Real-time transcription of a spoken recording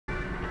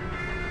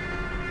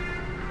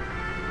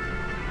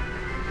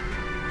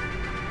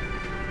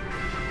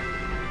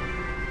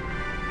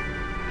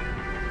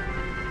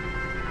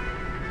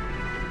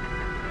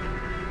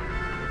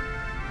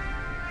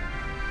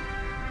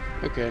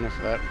Okay, enough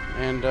of that.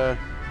 And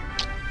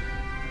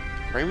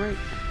frame rate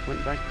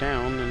went back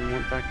down and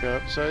went back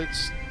up, so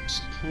it's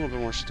a little bit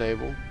more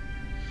stable.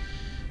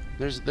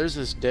 There's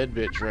this dead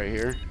bitch right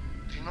here.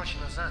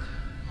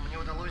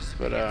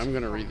 But I'm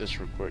gonna read this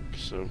real quick.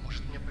 So,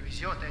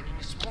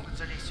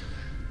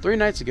 3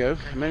 nights ago,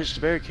 I managed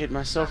to barricade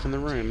myself in the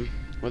room.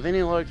 With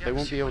any luck, they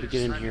won't be able to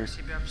get in here.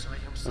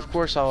 Of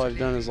course, all I've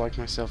done is lock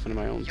myself into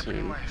my own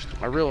tomb.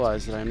 I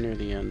realize that I'm near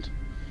the end.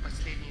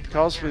 The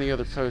calls from the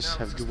other posts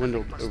have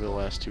dwindled over the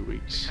last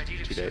 2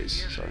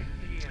 days. Sorry.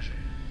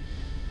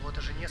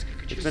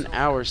 It's been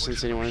hours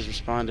since anyone has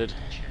responded.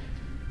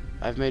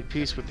 I've made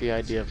peace with the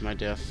idea of my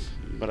death,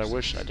 but I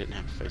wish I didn't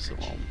have to face it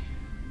alone.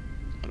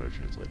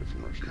 Auto-translated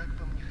from Russian.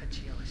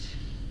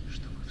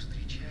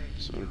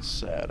 So it's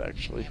sad,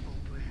 actually.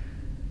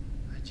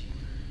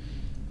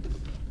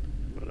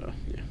 But,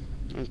 yeah.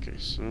 Okay,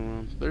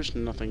 so, there's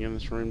nothing in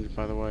this room,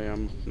 by the way.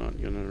 I'm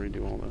not gonna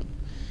redo all that.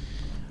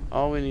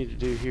 All we need to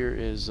do here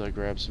is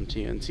grab some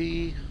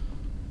TNT.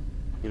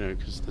 You know,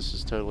 because this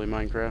is totally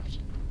Minecraft.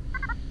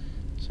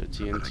 So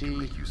TNT.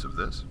 Make use of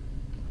this.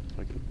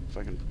 If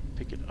I can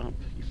pick it up,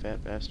 you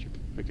fat bastard.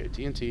 Okay,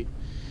 TNT.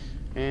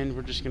 And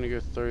we're just gonna go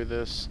throw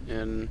this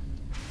in,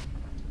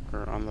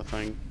 or on the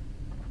thing.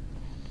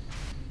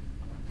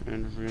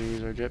 And we're gonna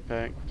use our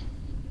jetpack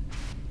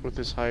with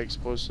this high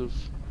explosive.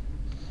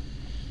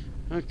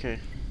 Okay.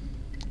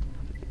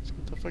 Let's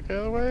get the fuck out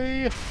of the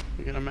way.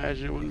 I can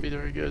imagine it wouldn't be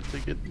very good to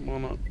get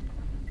blown up.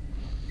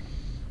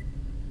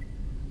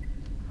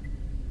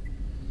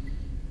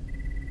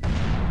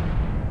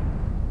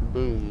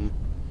 Boom.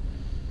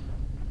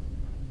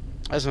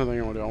 That's another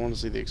thing I want to do. I want to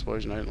see the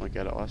explosion. I didn't look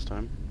at it last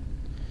time.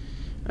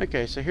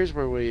 Okay, so here's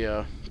where we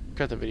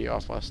cut the video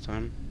off last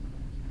time.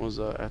 Was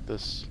at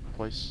this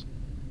place.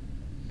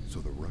 So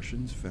the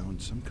Russians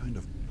found some kind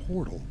of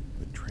portal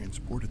that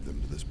transported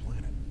them to this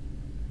planet.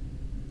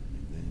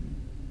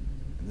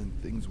 And then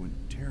things went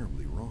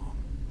terribly wrong.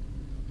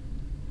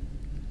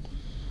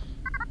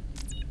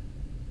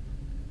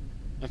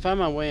 I found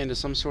my way into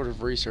some sort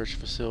of research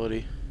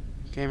facility.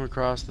 Came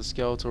across the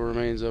skeletal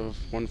remains of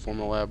one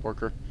former lab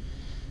worker.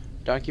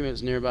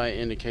 Documents nearby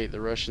indicate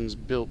the Russians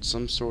built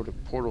some sort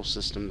of portal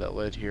system that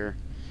led here,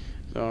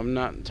 though I'm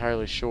not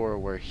entirely sure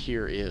where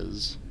here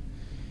is.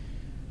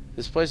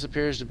 This place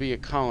appears to be a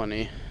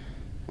colony,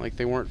 like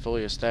they weren't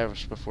fully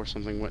established before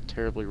something went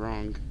terribly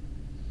wrong.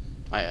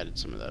 I added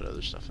some of that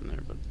other stuff in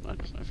there, but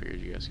I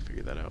figured you guys could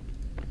figure that out.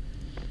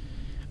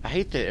 I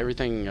hate that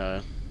everything,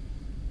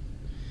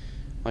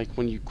 like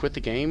when you quit the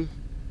game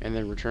and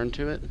then return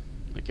to it,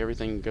 like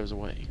everything goes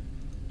away.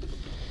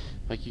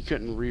 Like you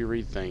couldn't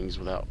reread things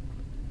without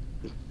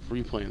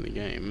replaying the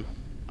game.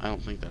 I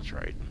don't think that's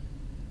right.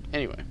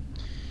 Anyway,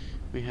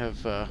 we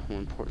have more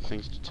important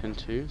things to tend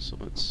to, so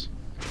let's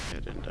go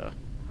ahead and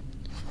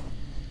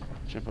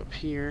jump up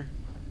here.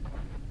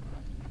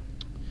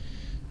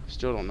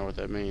 Still don't know what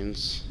that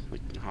means,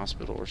 like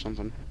hospital or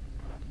something.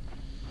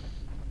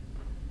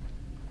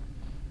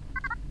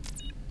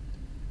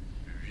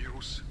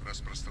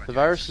 The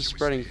virus is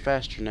spreading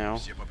faster now.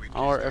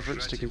 All our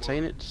efforts to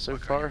contain it so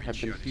far have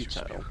been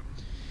futile.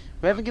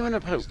 We haven't given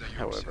up hope,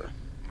 however,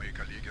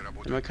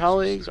 and my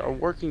colleagues are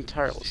working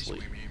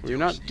tirelessly. We are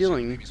not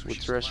dealing with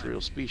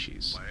terrestrial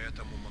species,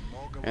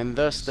 and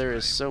thus there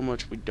is so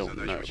much we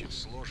don't know.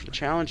 The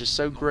challenge is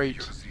so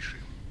great,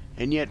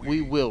 and yet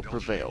we will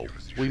prevail.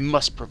 We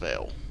must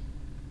prevail.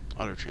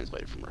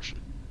 Auto-translated from Russian.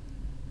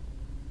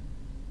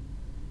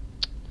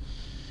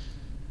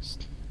 It's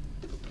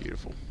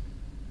beautiful.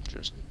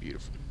 Just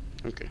beautiful.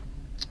 Okay.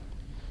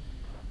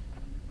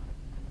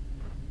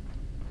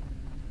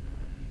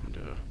 And,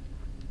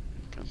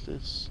 got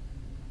this.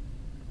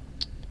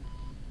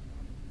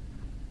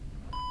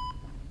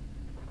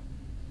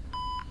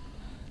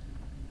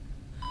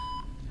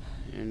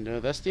 And,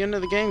 that's the end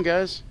of the game,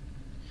 guys.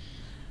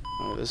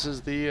 This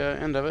is the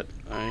end of it.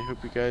 I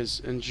hope you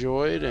guys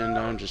enjoyed, and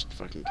I'm just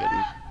fucking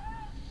kidding.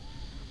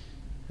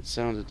 It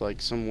sounded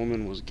like some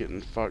woman was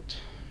getting fucked.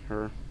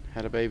 Her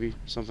had a baby,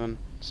 something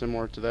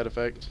similar to that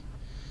effect.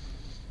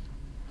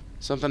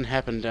 Something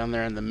happened down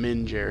there in the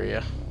Minge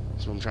area.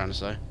 That's what I'm trying to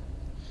say.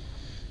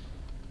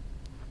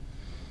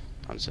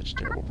 I'm such a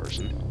terrible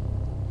person.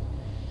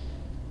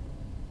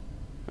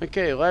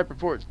 Okay, lab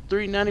report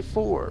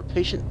 394.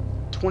 Patient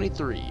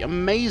 23.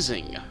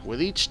 Amazing.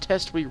 With each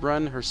test we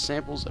run, her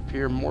samples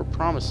appear more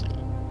promising.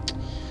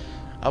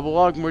 I will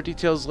log more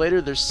details later.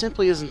 There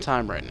simply isn't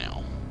time right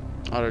now.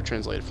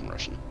 Auto-translated from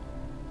Russian.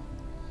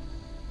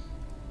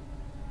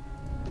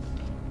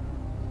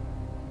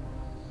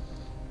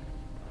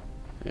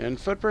 And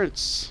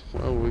footprints.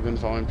 Well, we've been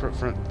following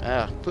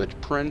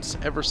footprints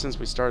ever since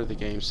we started the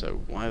game,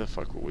 so why the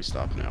fuck will we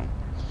stop now?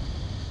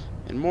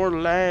 And more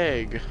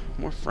lag.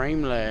 More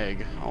frame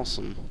lag.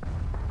 Awesome.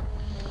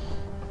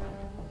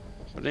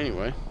 But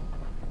anyway,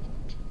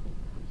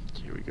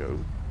 here we go.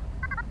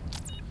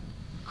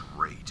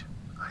 Great.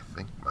 I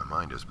think my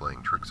mind is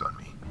playing tricks on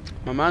me.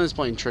 My mind is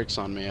playing tricks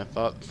on me. I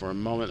thought for a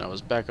moment I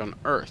was back on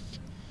Earth.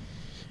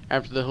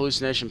 After the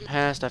hallucination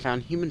passed, I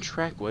found human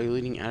trackway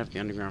leading out of the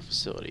underground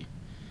facility.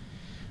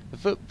 The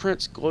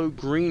footprints glow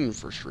green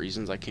for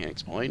reasons I can't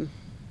explain.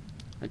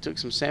 I took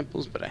some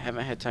samples, but I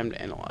haven't had time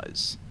to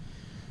analyze.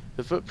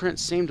 The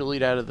footprints seem to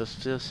lead out of the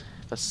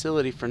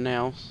facility for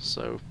now,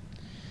 so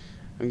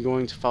I'm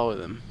going to follow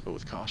them, but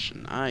with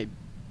caution. I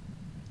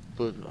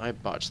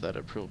botched that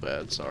up real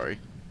bad, sorry.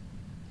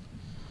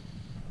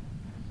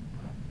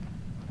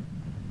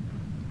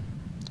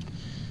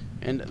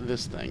 And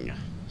this thing.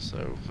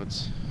 So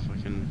let's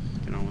fucking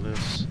get on with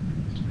this.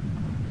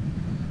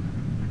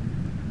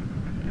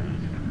 Yeah.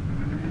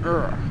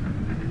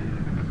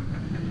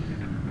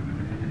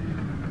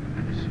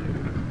 So,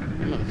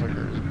 the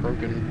motherfucker is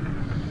broken.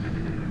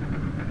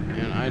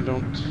 And I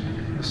don't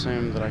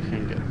assume that I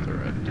can get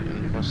through it.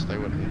 And plus they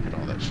wouldn't put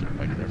all that shit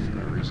back there for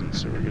no reason.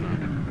 So we're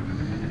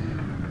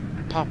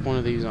gonna pop one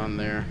of these on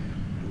there.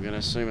 I'm gonna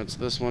assume it's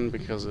this one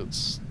because it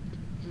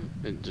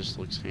just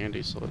looks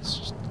handy, so let's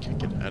just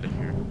kick it out of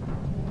here.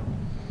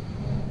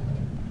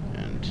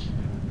 And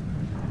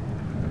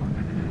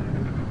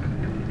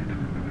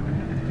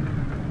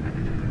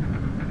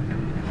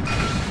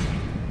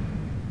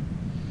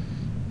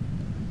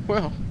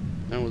well,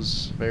 that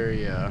was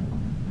very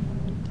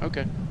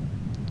okay.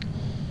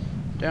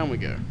 Down we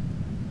go.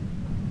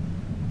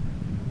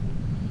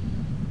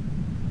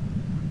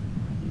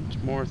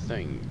 And more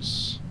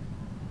things.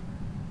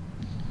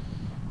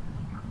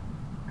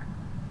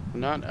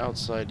 Not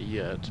outside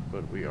yet,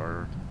 but we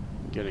are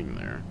getting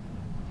there.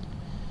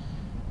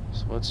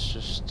 So let's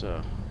just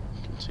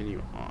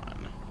continue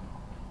on.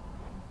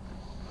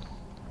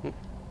 Oop,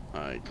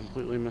 I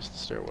completely missed the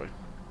stairway.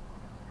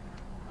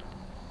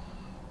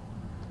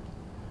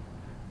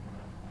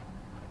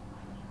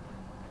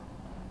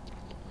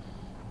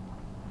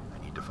 I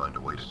need to find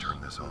a way to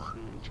turn this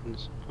on. Turn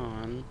this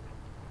on.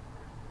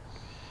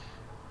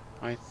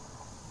 I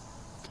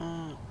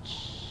thought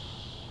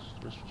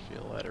there's supposed to be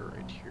a ladder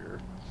right here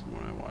from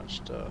when I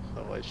watched the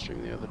live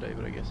stream the other day,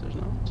 but I guess there's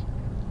not.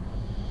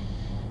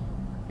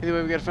 Either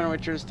way, we gotta find a way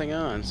to turn this thing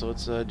on, so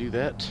let's do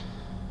that.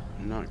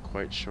 I'm not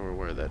quite sure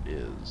where that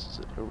is. Is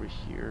it over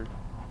here?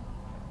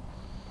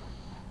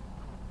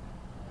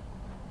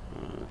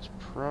 It's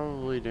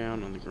probably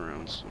down on the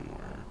ground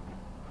somewhere.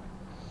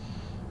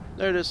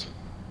 There it is.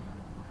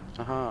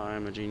 Aha,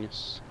 I'm a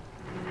genius.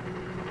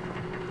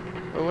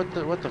 Oh,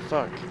 what the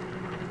fuck?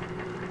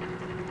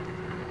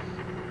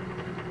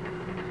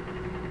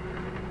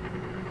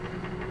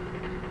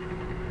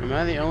 Am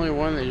I the only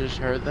one that just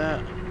heard that?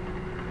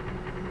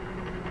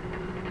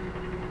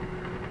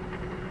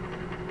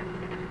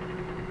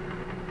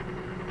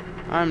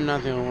 I'm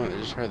not the only one that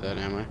just heard that,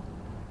 am I?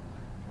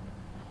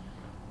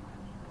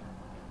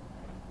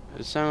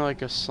 It sounded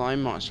like a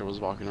slime monster was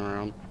walking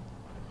around.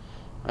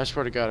 I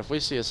swear to God, if we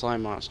see a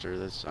slime monster,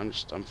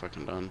 I'm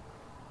fucking done.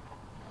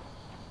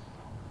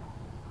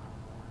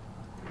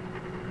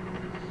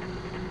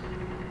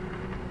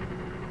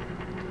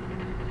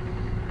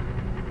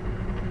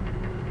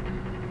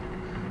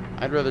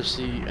 I'd rather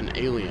see an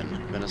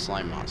alien than a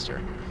slime monster.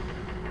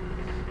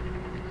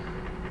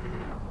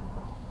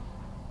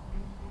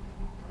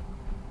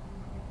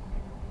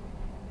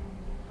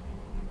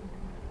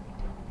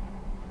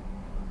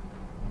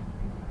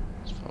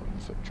 Let's follow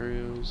the foot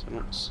trails. I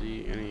don't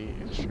see any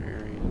extra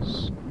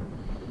areas.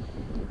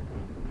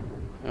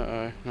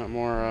 Not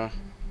more,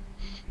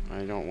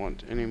 I don't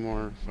want any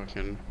more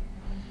fucking,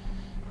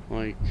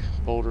 like,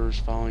 boulders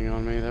falling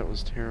on me. That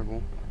was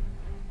terrible.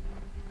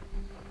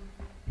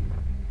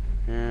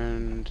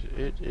 And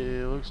it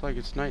looks like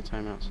it's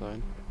nighttime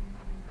outside.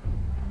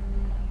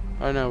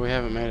 Oh no, we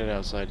haven't made it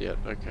outside yet.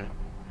 Okay.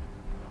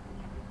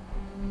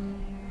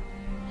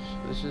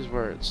 So this is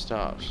where it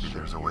stops. Maybe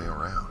there's a way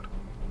around.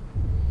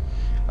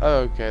 Oh,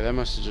 okay, that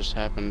must have just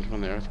happened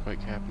when the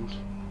earthquake happened.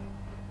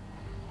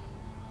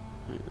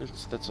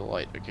 That's a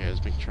light. Okay, I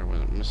was making sure I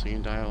wasn't missing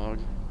any dialogue.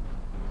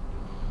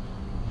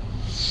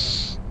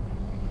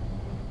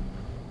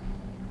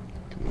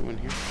 Can we go in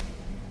here?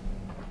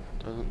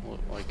 Doesn't look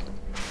like it.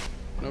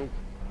 Nope.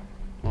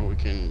 Well, we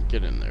can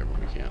get in there,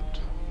 but we can't.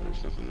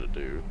 There's nothing to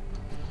do.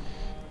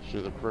 There's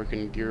another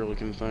broken gear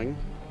looking thing.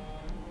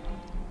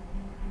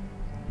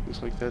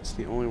 Looks like that's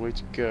the only way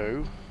to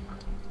go.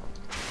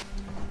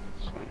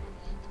 So,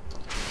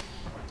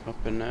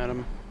 up and at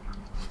 'em.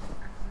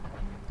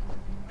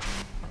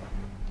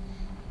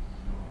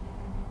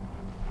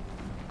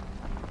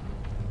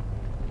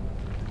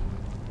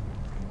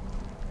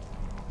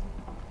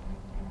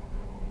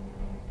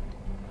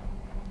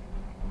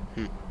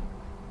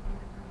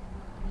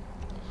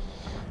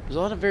 There's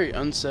a lot of very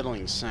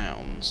unsettling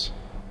sounds.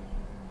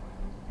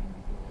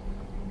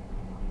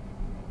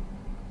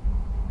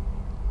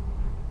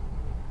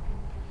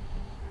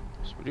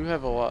 So we do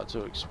have a lot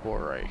to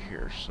explore right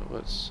here, so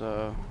let's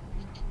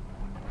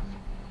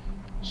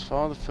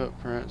follow the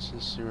footprints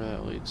and see where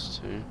that leads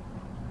to.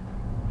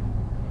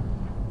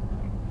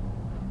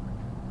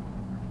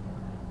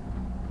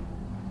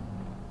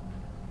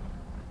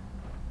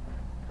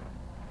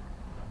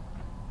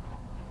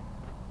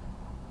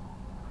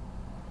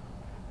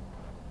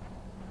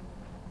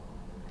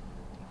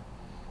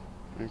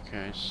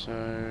 Okay,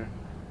 so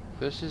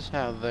this is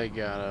how they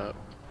got up.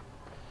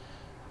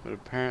 But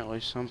apparently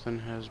something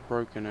has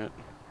broken it.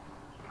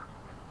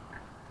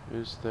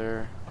 Is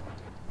there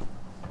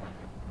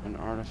an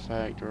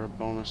artifact or a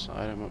bonus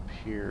item up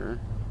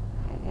here?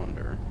 I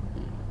wonder.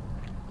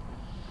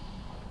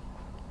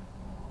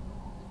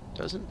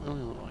 Doesn't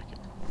really look like it.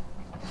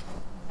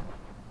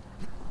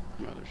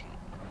 No, there's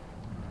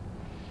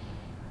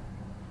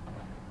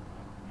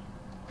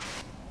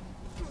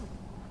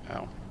not.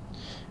 Ow.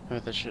 I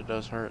bet that shit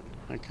does hurt.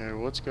 Okay,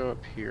 well, let's go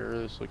up here.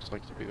 This looks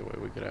like to be the way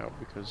we get out,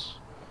 because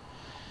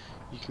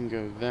you can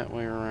go that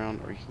way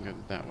around, or you can go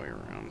that way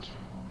around.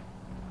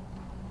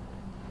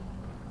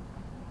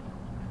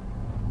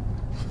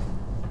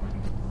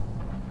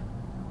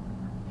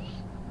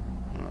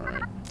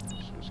 Alright,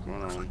 so what's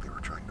going Looks on? like they were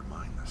trying to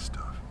mine this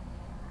stuff.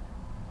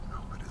 I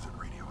hope it isn't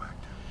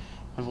radioactive.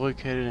 I've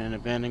located an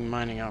abandoned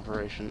mining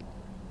operation.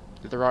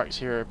 The rocks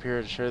here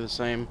appear to share the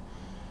same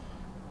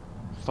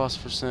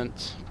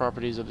phosphorescent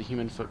properties of the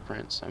human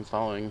footprints I'm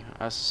following.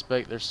 I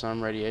suspect there's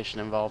some radiation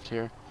involved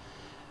here.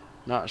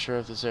 Not sure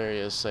if this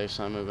area is safe,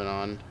 so I'm moving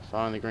on.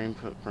 Following the green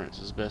footprints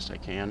as best I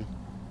can.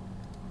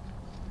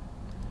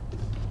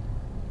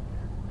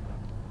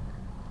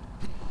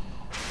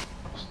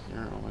 Is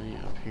there a way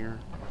up here?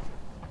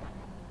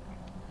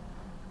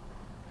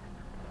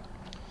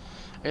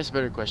 I guess the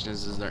better question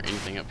is there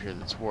anything up here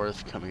that's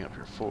worth coming up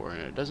here for? And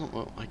it doesn't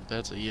look like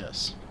that's a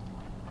yes.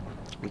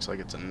 Looks like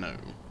it's a no.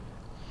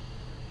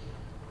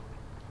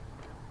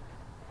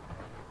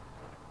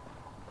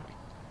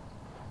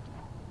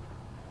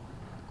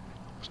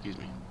 Excuse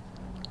me.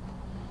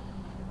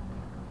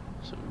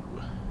 So,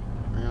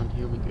 around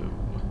here we go.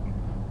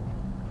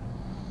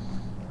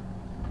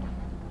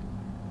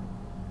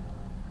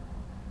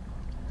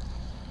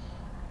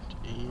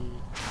 And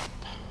up.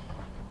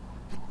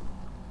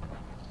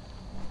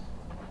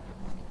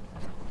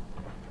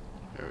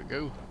 There we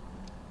go.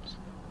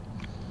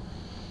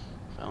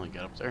 Finally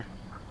got up there.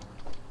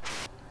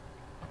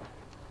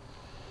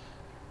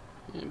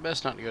 Yeah,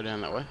 best not to go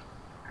down that way.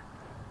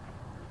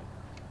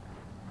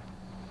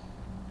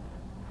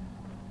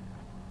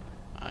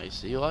 I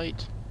see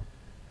light.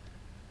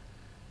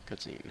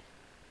 Cutscene.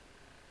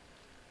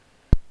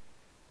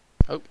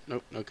 Oh,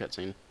 nope, no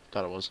cutscene.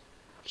 Thought it was.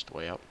 Just a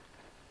way out.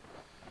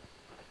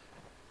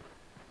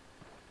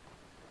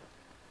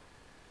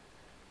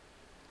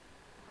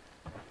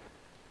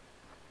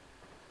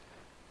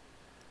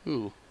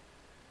 Ooh.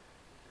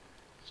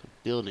 It's a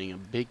building, a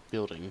big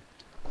building.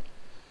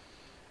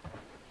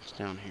 What's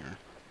down here?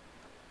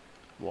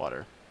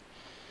 Water.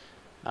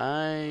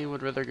 I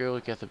would rather go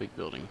look at the big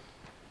building.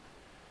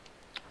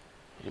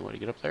 Any way to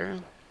get up there?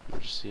 Or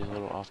just see a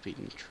little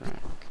off-beaten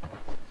track?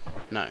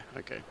 No,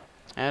 okay.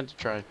 I had to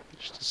try,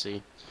 just to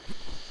see.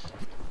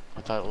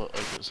 I thought it looked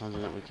like it was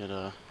something that we could,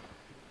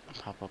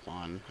 pop up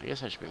on. I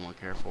guess I should be more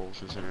careful,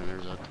 considering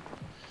there's a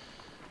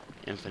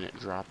infinite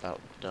dropout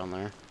down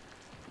there.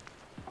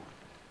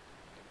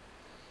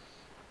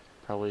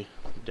 Probably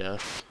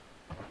death.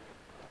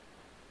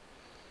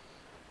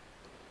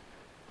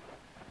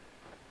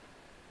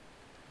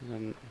 And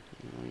then,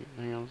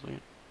 hang on a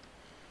second.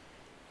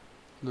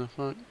 The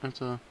fuck?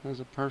 That's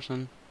a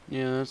person.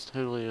 Yeah, that's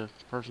totally a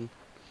person.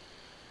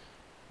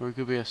 Or it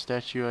could be a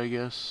statue, I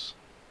guess.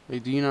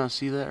 Wait, do you not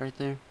see that right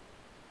there?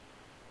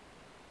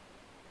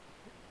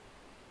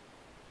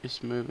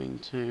 It's moving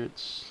too.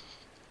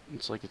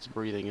 It's like it's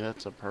breathing.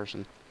 That's a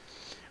person.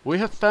 We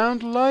have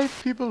found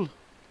life, people!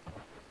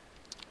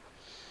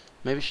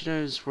 Maybe she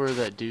knows where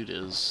that dude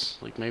is.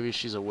 Like, maybe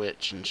she's a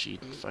witch and she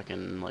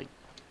fucking, like,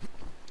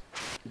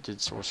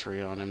 did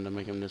sorcery on him to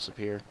make him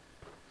disappear.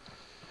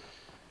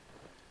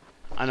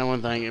 I know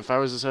one thing, if I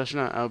was a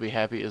astronaut, I would be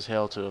happy as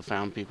hell to have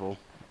found people.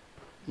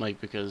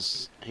 Like,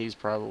 because he's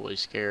probably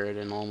scared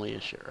and lonely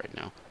as shit right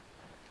now.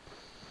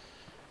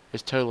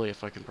 It's totally a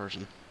fucking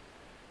person.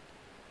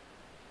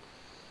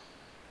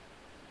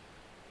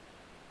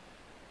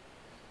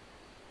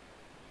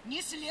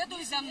 Не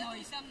следуй за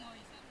мной.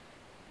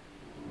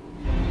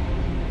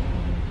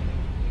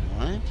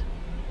 What?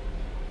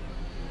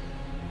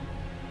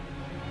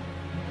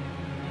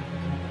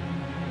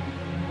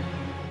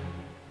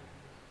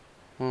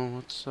 Well,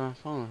 let's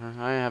follow her.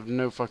 I have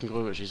no fucking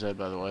clue what she said,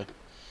 by the way.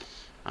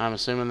 I'm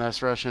assuming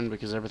that's Russian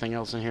because everything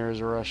else in here is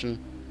a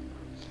Russian.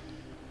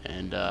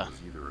 And,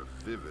 It's either a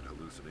vivid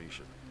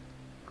hallucination,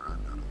 or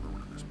I'm not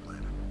alone on this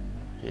planet.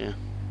 yeah.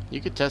 You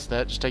could test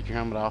that. Just take your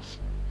helmet off.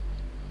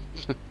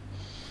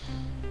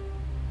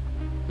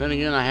 Then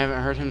again, I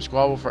haven't heard him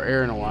squabble for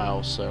air in a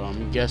while, so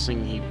I'm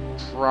guessing he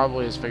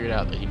probably has figured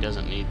out that he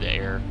doesn't need the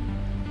air.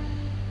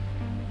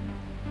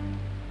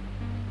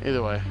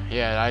 Either way,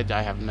 yeah,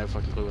 I have no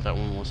fucking clue what that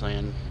woman was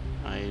saying.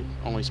 I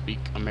only speak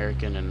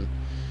American and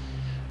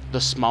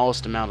the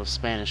smallest amount of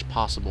Spanish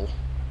possible.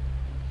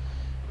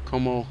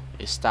 ¿Cómo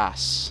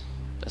estás?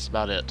 That's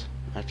about it.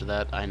 After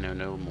that, I know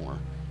no more.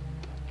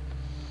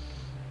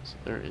 So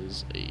there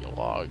is a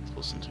log to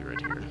listen to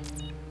right here.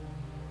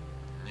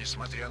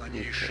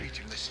 Okay.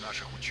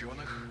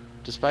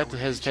 Despite the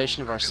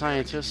hesitation of our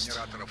scientists,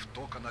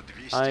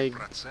 I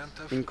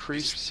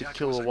increased the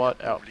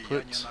kilowatt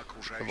output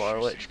of our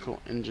electrical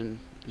engine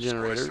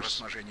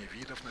generators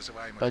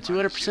by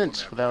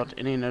 200% without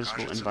any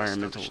noticeable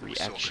environmental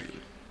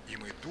reaction.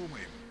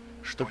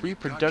 The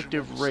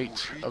reproductive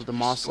rate of the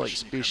moss-like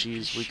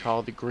species we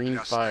call the green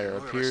fire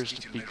appears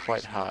to be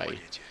quite high,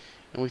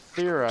 and we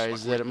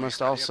theorize that it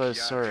must also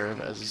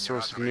serve as a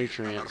source of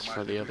nutrients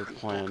for the other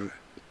plant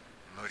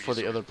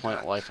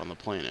life on the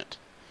planet.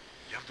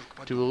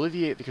 To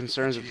alleviate the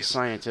concerns of the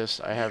scientists,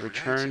 I have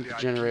returned the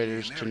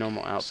generators to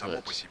normal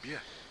output,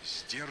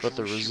 but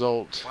the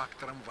result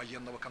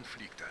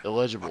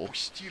illegible.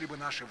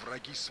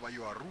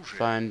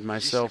 Find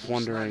myself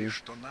wondering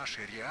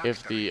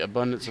if the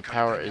abundance of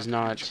power is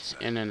not,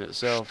 in and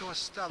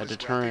itself, a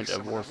deterrent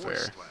of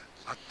warfare.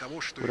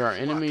 Would our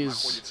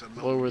enemies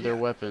lower their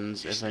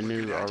weapons if they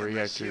knew our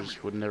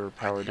reactors would never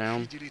power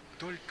down?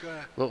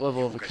 What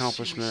level of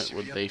accomplishment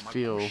would they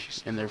feel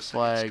in their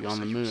flag on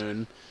the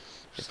moon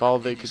if all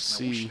they could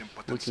see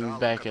looking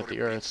back at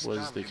the Earth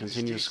was the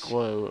continuous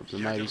glow of the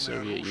mighty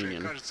Soviet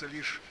Union?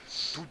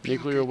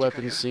 Nuclear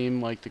weapons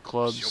seem like the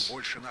clubs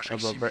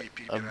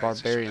of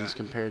barbarians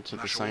compared to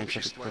the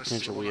scientific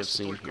potential we have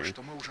seen here.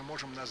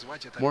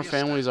 More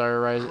families are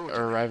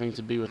arriving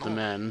to be with the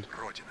men.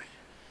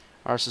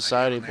 Our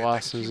society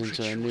blossoms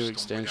into a new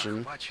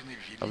extension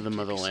of the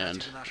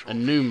motherland. A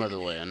new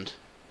motherland.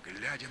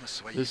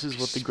 This is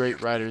what the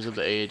great writers of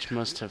the age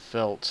must have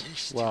felt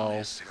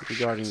while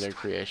regarding their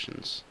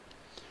creations.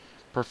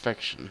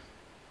 Perfection.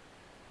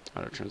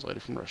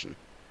 Auto-translated from Russian.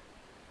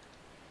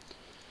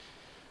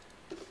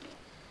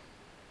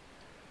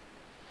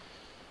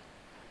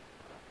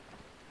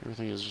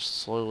 Everything is just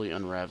slowly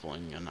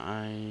unraveling, and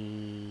I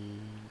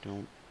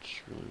don't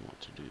really want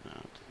to do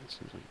that. It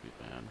seems like it'd be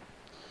bad.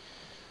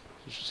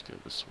 Let's just go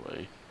this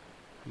way.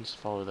 Let's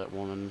follow that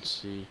woman and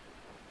see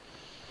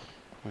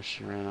where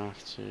she ran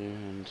off to,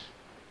 and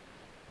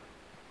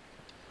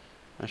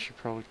I should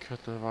probably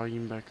cut the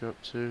volume back up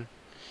too.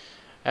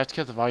 I have to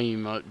cut the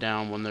volume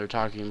down when they're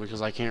talking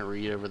because I can't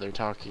read over their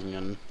talking,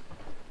 and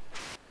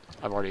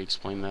I've already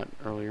explained that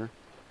earlier.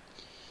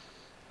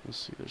 Let's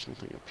see, there's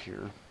nothing up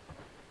here.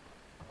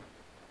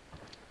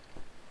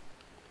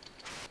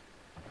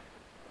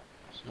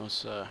 So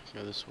let's go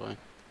this way.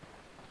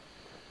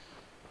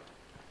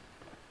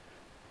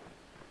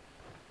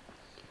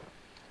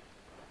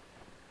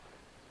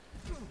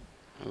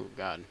 Oh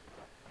god.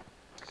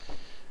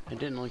 It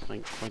didn't look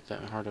like quite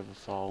that hard of a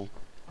fall.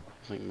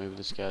 I think maybe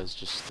this guy's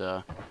just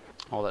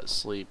all that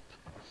sleep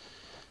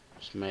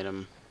just made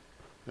him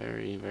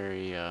very,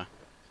 very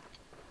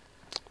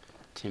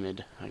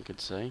timid, I could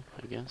say,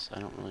 I guess. I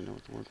don't really know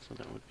what the word for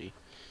that would be.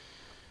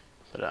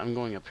 But I'm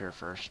going up here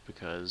first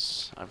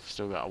because I've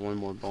still got one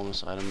more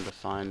bonus item to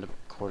find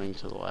according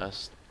to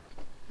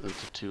the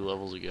 2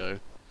 levels ago.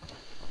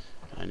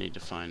 I need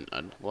to find,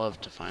 I'd love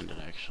to find it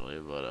actually,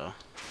 but I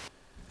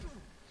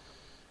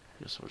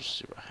guess we'll just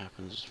see what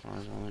happens as far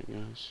as all that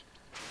goes.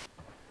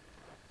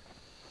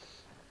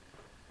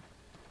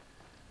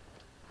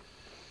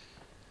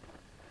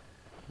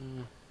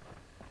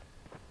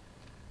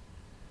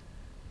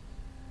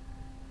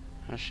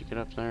 How'd she get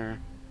up there?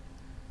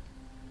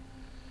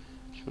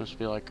 She must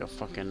be like a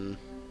fucking,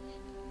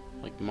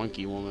 like,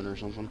 monkey woman or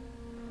something.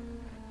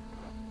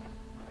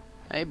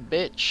 Hey,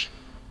 bitch.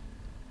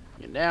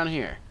 Get down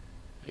here.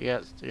 I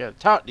gotta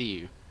talk to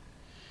you.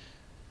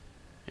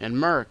 In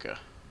America.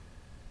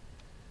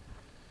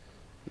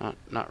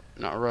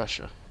 Not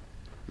Russia.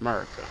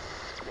 America.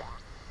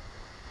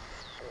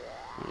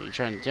 Are you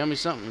trying to tell me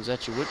something? Is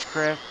that your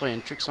witchcraft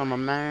playing tricks on my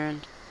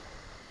mind?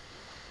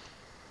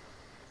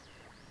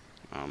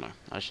 I don't know.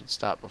 I should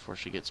stop before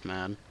she gets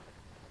mad.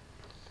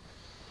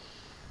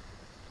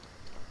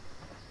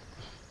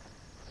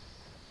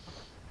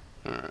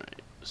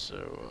 Alright, so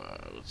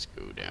let's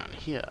go down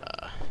here.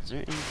 Is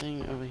there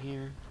anything over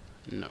here?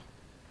 No.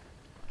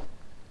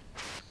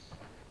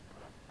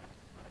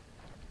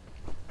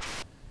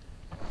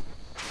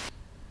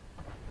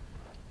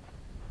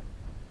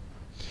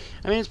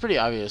 I mean, it's pretty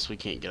obvious we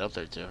can't get up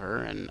there to her,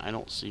 and I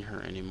don't see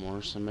her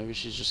anymore, so maybe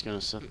she's just gonna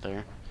sit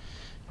there.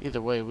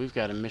 Either way, we've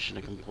got a mission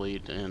to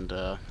complete, and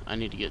I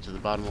need to get to the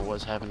bottom of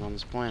what's happening on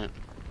this planet.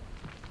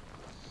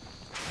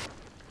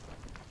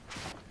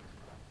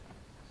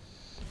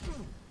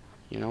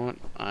 You know what?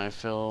 I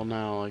feel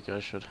now like I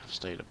should have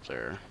stayed up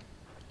there.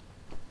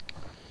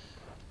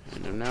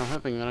 And I'm now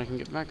hoping that I can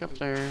get back up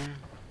there.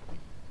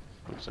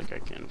 Looks like I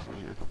can from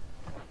here.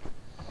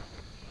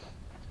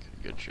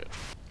 Okay, good shit.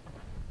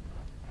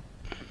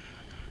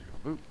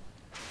 Boop,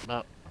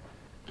 bop,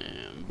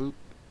 and boop,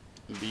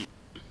 beep,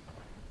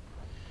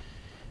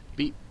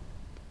 beep,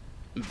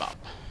 bop,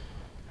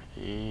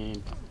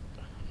 and bop.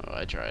 Oh,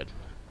 I tried.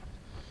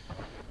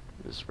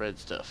 This red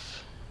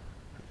stuff.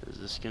 Is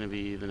this gonna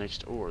be the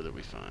next ore that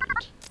we find?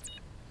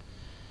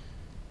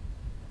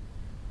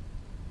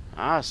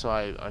 Ah, so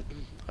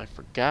I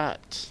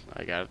forgot.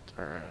 I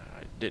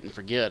didn't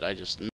forget. I just